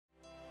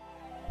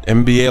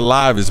NBA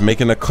Live is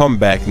making a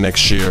comeback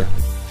next year.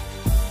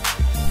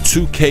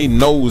 2K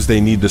knows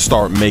they need to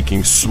start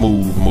making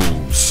smooth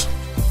moves.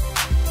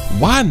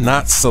 Why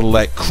not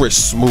select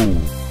Chris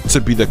Smoove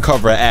to be the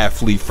cover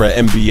athlete for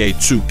NBA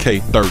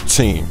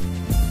 2K13?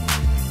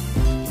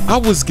 I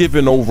was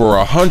given over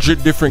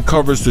 100 different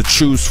covers to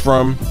choose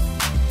from,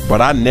 but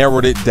I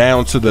narrowed it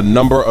down to the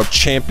number of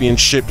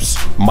championships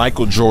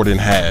Michael Jordan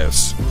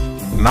has.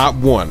 Not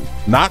 1,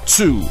 not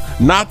 2,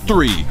 not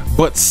 3,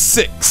 but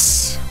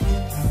 6.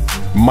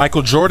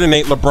 Michael Jordan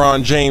ain't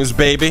LeBron James,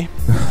 baby.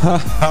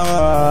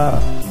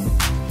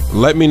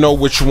 Let me know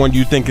which one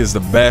you think is the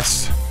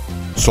best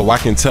so I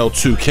can tell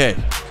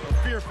 2K.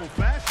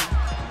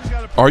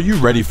 Are you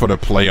ready for the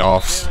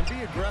playoffs?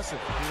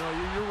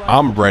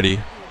 I'm ready.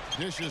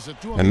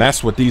 And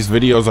that's what these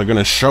videos are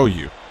gonna show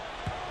you.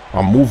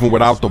 I'm moving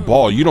without the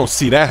ball. You don't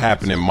see that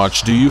happening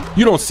much, do you?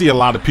 You don't see a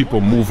lot of people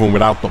moving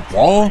without the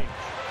ball.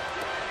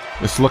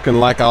 It's looking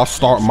like I'll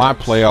start my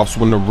playoffs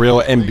when the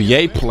real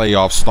NBA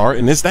playoffs start.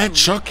 And is that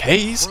Chuck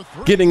Hayes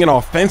getting an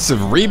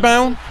offensive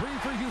rebound?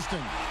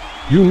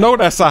 You know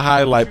that's a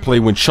highlight play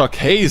when Chuck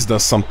Hayes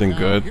does something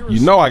good. You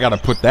know I gotta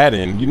put that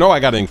in. You know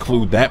I gotta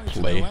include that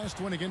play.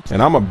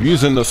 And I'm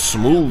abusing the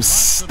smooth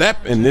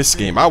step in this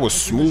game. I was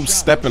smooth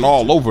stepping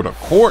all over the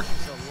court.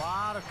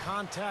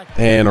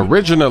 And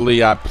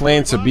originally I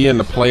planned to be in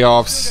the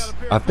playoffs,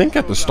 I think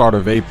at the start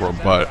of April,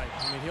 but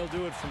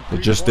it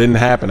just didn't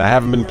happen. I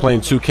haven't been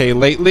playing 2K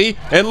lately.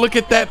 And look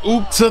at that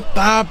oop to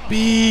thigh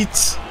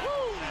beat.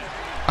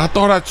 I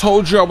thought I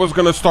told you I was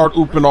going to start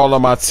ooping all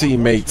of my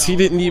teammates. He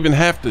didn't even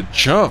have to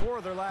jump.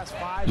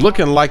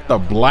 Looking like the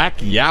Black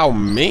Yao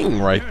Ming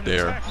right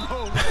there.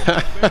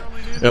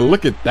 And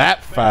look at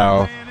that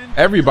foul.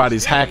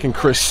 Everybody's hacking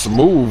Chris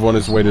Smoove on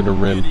his way to the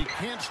rim.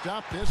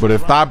 But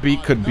if thigh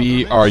beat could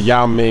be our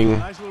Yao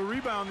Ming,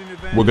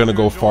 we're going to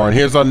go far. And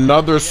here's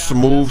another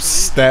smooth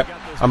step.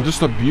 I'm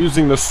just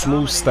abusing the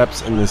smooth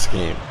steps in this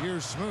game.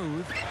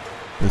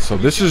 And so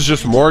this is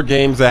just more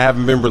games that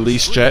haven't been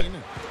released yet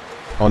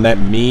on that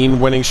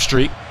mean winning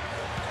streak.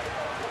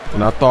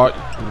 And I thought,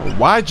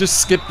 why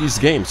just skip these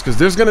games? Because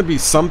there's going to be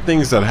some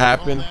things that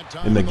happen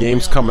in the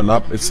games coming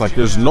up. It's like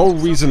there's no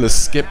reason to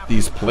skip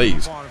these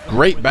plays.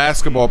 Great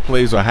basketball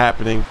plays are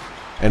happening.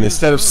 And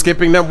instead of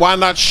skipping them, why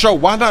not show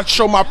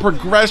my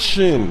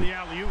progression?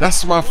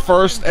 That's my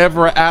first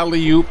ever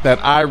alley-oop that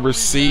I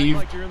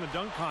received.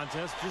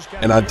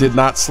 And I did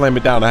not slam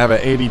it down. I have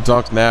an 80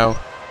 dunk now.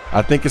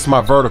 I think it's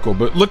my vertical,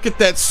 but look at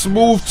that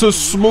smooth to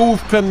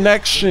smooth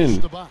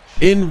connection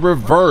in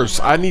reverse.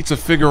 I need to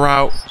figure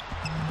out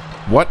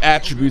what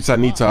attributes I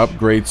need to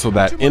upgrade so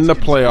that in the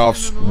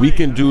playoffs we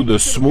can do the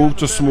smooth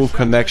to smooth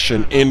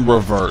connection in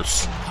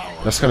reverse.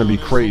 That's going to be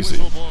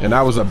crazy. And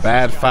that was a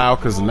bad foul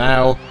because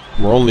now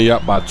we're only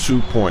up by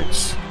 2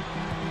 points.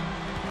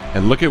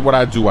 And look at what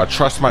I do. I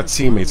trust my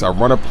teammates. I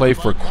run a play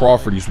for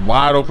Crawford. He's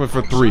wide open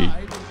for 3.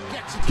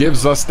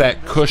 Gives us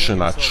that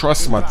cushion. I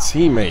trust my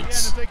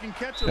teammates.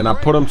 And I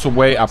put them to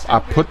way. I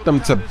put them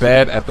to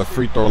bed at the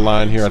free throw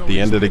line here at the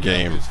end of the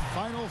game.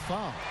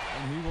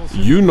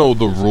 You know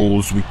the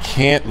rules. We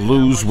can't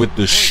lose with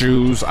the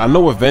shoes. I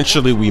know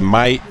eventually we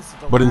might,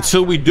 but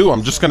until we do,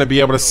 I'm just going to be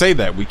able to say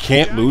that we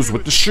can't lose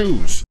with the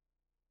shoes.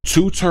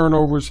 2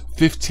 turnovers,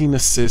 15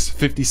 assists,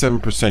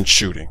 57%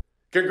 shooting.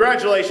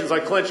 Congratulations on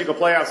clinching a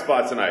playoff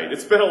spot tonight.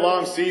 It's been a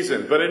long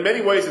season, but in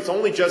many ways it's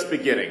only just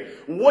beginning.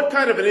 What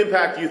kind of an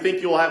impact do you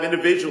think you'll have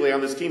individually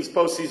on this team's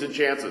postseason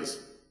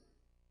chances?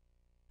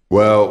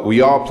 Well,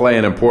 we all play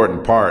an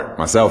important part,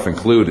 myself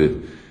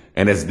included,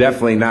 and it's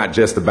definitely not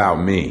just about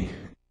me.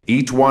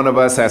 Each one of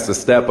us has to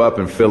step up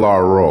and fill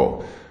our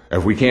role.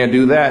 If we can't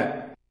do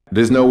that,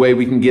 there's no way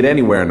we can get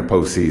anywhere in the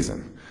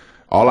postseason.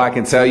 All I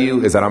can tell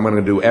you is that I'm going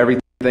to do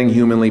everything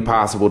humanly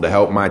possible to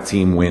help my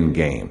team win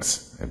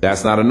games. If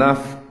that's not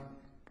enough,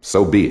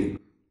 so be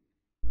it.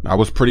 I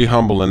was pretty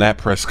humble in that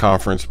press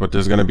conference, but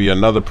there's going to be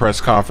another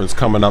press conference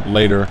coming up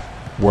later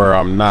where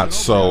I'm not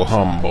so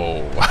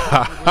humble.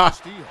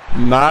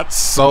 Not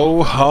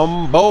so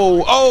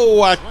humble.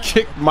 Oh, I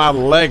kicked my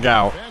leg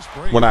out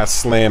when I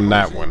slammed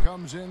that one.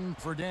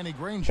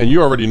 And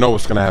you already know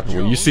what's going to happen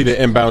when you see the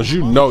inbounds.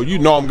 You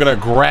know I'm going to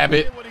grab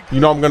it. You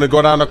know I'm going to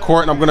go down the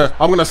court and I'm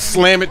going to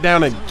slam it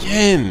down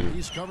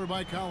again.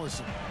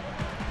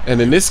 And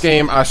in this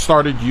game, I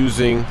started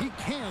using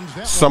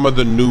some of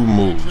the new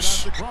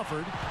moves,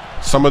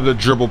 some of the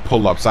dribble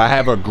pull-ups. I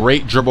have a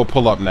great dribble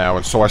pull-up now,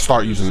 and so I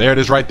start using. There it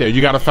is, right there. You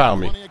got to foul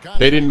me.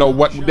 They didn't know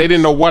what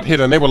hit,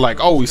 and they were like,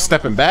 "Oh, he's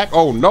stepping back.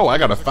 Oh no, I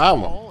got to foul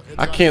him.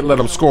 I can't let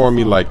him score on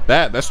me like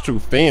that. That's too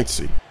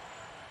fancy."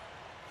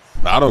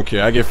 I don't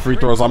care. I get free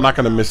throws. I'm not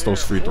going to miss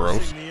those free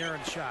throws.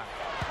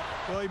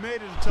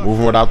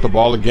 Moving without the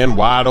ball again,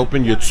 wide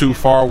open. You're too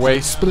far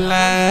away. Splash.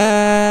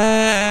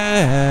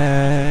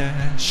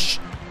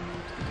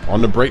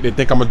 On the break, they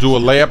think I'm going to do a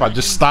layup. I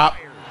just stopped.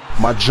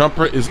 My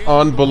jumper is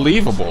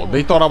unbelievable.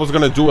 They thought I was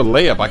going to do a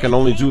layup. I can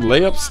only do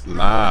layups?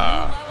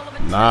 Nah.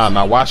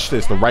 Now watch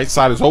this. The right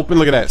side is open.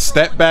 Look at that.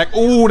 Step back.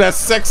 Ooh, that's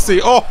sexy.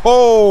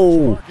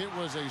 Oh,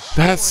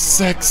 that's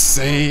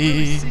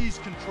sexy.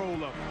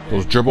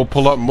 Those dribble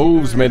pull-up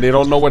moves, man, they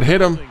don't know what hit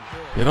them.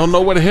 They don't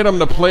know what hit them.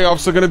 The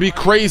playoffs are going to be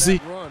crazy.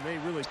 They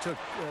really took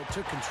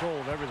control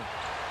of everything.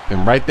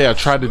 And right there, I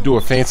tried to do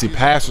a fancy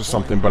pass or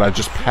something, but I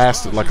just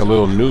passed it like a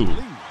little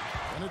noob.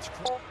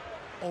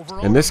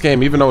 In this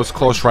game, even though it's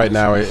close right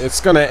now, it's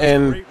going to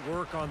end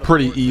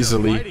pretty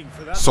easily.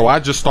 So I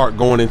just start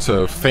going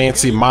into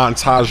fancy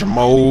montage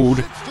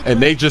mode, and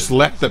they just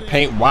left the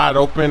paint wide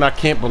open. I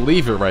can't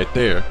believe it right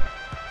there.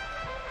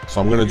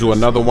 So I'm going to do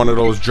another one of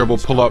those dribble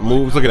pull-up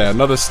moves. Look at that,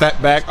 another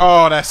step back.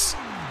 Oh, that's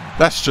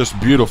just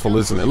beautiful,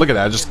 isn't it? Look at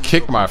that, I just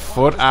kicked my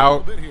foot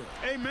out.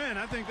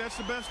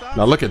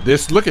 Now look at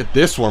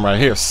this one right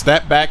here.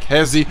 Step back,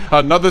 hezzy,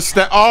 another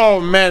step. Oh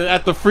man,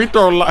 at the free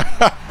throw line.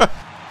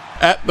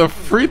 At the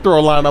free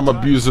throw line, I'm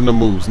abusing the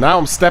moves. Now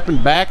I'm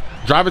stepping back,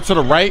 driving to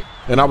the right,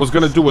 and I was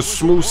gonna do a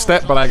smooth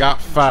step, but I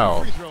got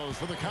fouled.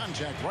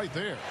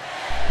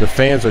 The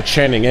fans are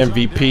chanting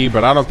MVP,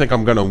 but I don't think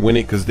I'm gonna win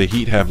it because the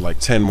Heat have like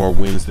 10 more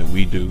wins than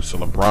we do, so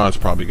LeBron's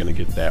probably gonna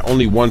get that.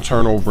 Only 1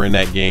 turnover in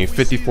that game,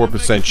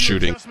 54%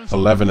 shooting,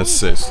 11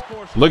 assists.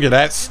 Look at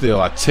that steal.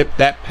 I tipped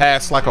that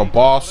pass like a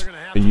boss,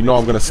 and you know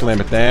I'm gonna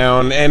slam it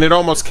down, and it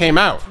almost came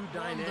out.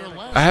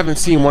 I haven't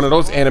seen one of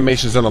those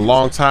animations in a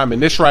long time,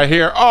 and this right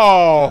here,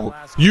 oh,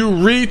 you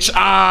reach,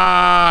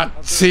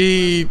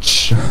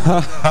 teach.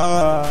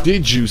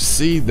 Did you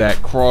see that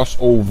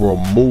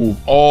crossover move?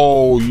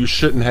 Oh, you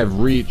shouldn't have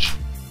reached.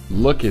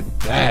 Look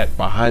at that,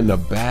 behind the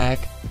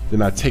back.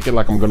 Then I take it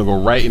like I'm gonna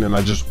go right, and then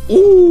I just,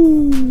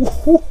 ooh,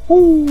 hoo,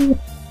 hoo.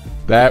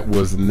 That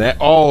was net.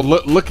 Oh,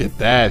 look at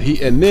that.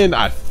 And then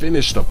I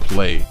finished the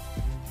play.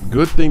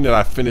 Good thing that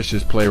I finished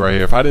this play right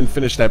here. If I didn't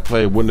finish that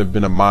play, it wouldn't have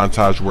been a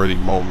montage-worthy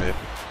moment.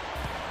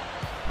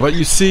 But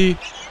you see,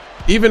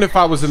 even if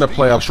I was in the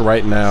playoffs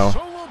right now,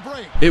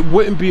 it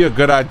wouldn't be a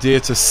good idea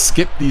to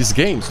skip these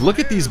games. Look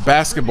at these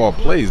basketball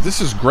plays. This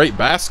is great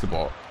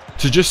basketball.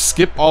 To just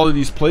skip all of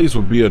these plays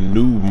would be a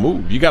new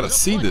move. You got to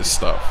see this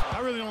stuff.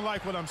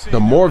 The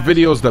more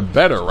videos, the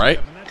better, right?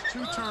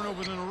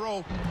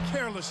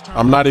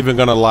 I'm not even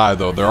gonna lie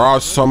though, there are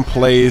some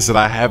plays that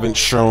I haven't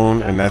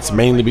shown, and that's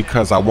mainly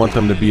because I want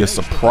them to be a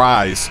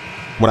surprise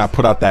when I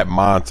put out that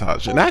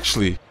montage. And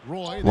actually,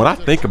 when I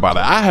think about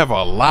it, I have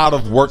a lot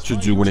of work to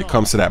do when it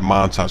comes to that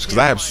montage because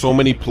I have so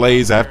many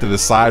plays I have to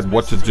decide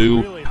what to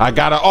do. I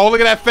gotta, oh,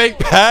 look at that fake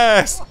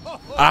pass.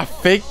 I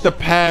faked the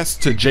pass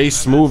to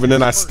Smoove, and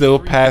then I still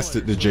passed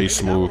it to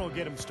Smoove.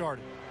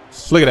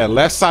 Look at that,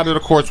 left side of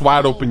the court's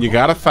wide open. You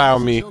gotta foul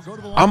me.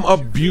 I'm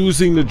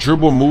abusing the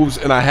dribble moves,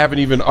 and I haven't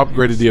even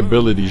upgraded the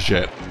abilities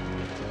yet.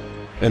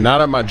 And now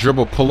that my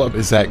dribble pull-up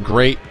is that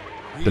great,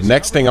 the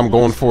next thing I'm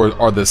going for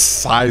are the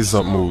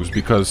size-up moves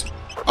because,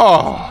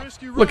 oh,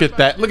 look at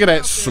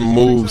that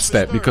smooth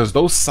step, because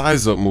those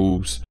size-up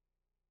moves,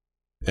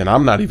 and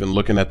I'm not even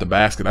looking at the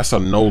basket. That's a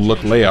no-look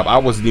layup. I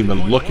wasn't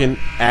even looking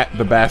at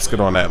the basket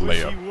on that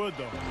layup.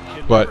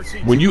 But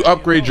when you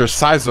upgrade your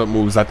size-up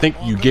moves, I think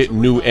you get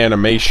new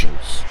animations.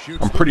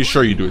 I'm pretty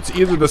sure you do. It's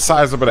either the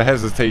size-up or the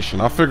hesitation.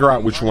 I'll figure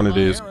out which one it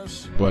is.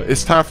 But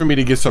it's time for me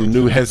to get some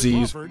new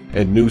hezzies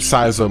and new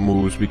size-up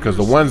moves because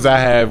the ones I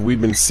have,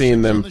 we've been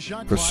seeing them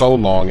for so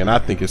long, and I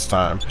think it's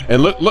time.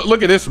 And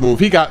look at this move.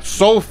 He got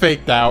so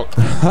faked out.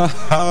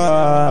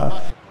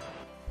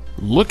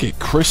 Look at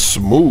Chris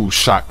Smoove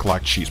shot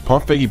clock cheats.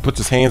 Pump fake, he puts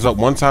his hands up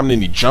one time,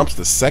 then he jumps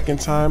the second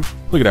time.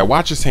 Look at that.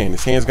 Watch his hand.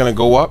 His hand's gonna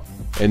go up.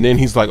 And then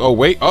he's like, oh,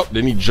 wait, oh,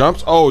 then he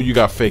jumps. Oh, you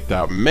got faked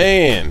out.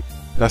 Man,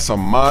 that's a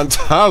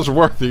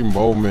montage-worthy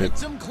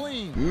moment.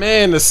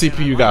 Man, the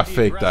CPU got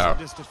faked out.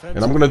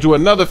 And I'm going to do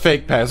another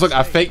fake pass. Look,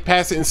 I fake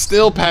pass it and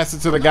still pass it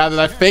to the guy that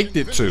I faked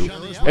it to.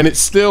 And it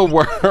still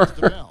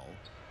worked.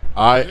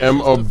 I am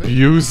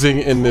abusing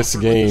in this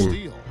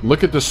game.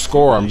 Look at the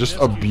score. I'm just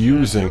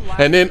abusing.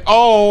 And then,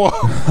 oh,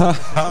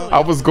 I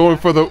was going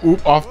for the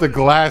oop off the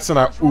glass and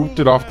I ooped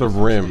it off the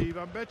rim.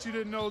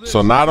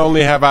 So not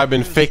only have I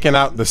been faking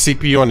out the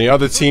CPU on the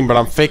other team, but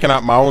I'm faking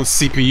out my own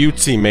CPU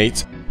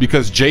teammates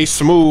because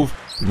Smoove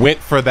went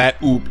for that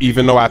oop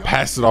even though I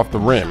passed it off the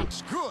rim.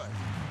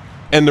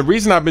 And the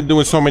reason I've been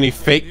doing so many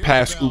fake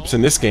pass oops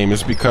in this game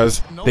is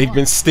because they've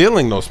been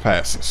stealing those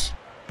passes.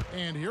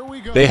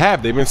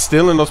 They've been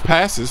stealing those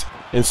passes.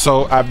 And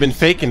so I've been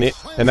faking it,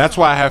 and that's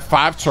why I have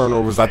 5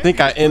 turnovers. I think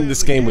I end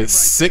this game with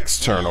 6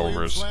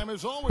 turnovers.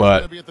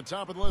 But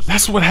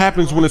that's what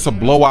happens when it's a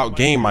blowout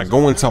game. I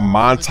go into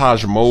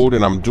montage mode,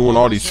 and I'm doing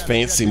all these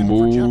fancy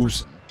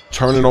moves,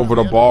 turning over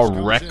the ball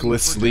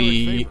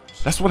recklessly.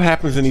 That's what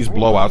happens in these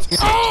blowouts.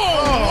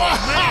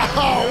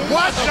 Oh,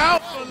 watch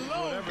out!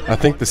 I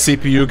think the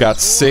CPU got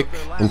sick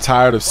and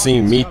tired of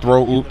seeing me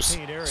throw oops.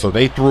 So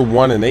they threw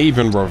one, and they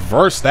even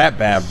reversed that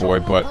bad boy.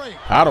 But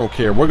I don't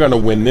care. We're going to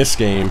win this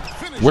game.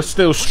 We're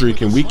still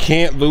streaking. We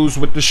can't lose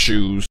with the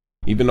shoes,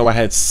 even though I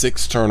had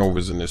 6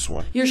 turnovers in this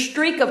one. Your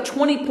streak of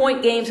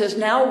 20-point games has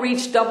now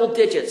reached double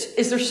digits.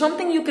 Is there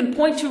something you can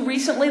point to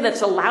recently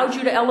that's allowed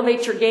you to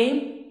elevate your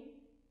game?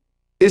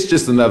 It's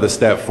just another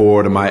step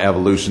forward in my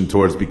evolution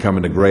towards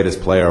becoming the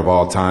greatest player of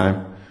all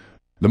time.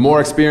 The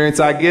more experience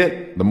I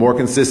get, the more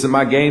consistent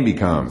my game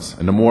becomes,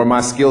 and the more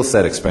my skill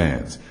set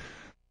expands.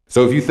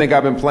 So if you think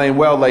I've been playing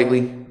well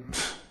lately,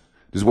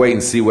 just wait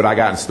and see what I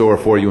got in store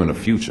for you in the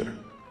future.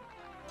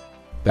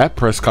 That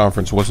press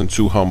conference wasn't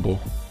too humble.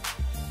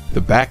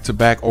 The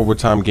back-to-back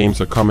overtime games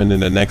are coming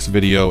in the next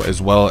video,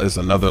 as well as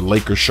another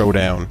Lakers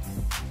showdown.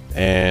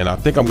 And I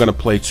think I'm going to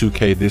play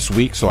 2K this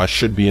week, so I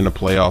should be in the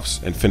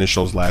playoffs and finish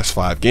those last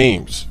 5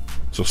 games.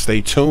 So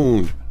stay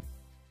tuned.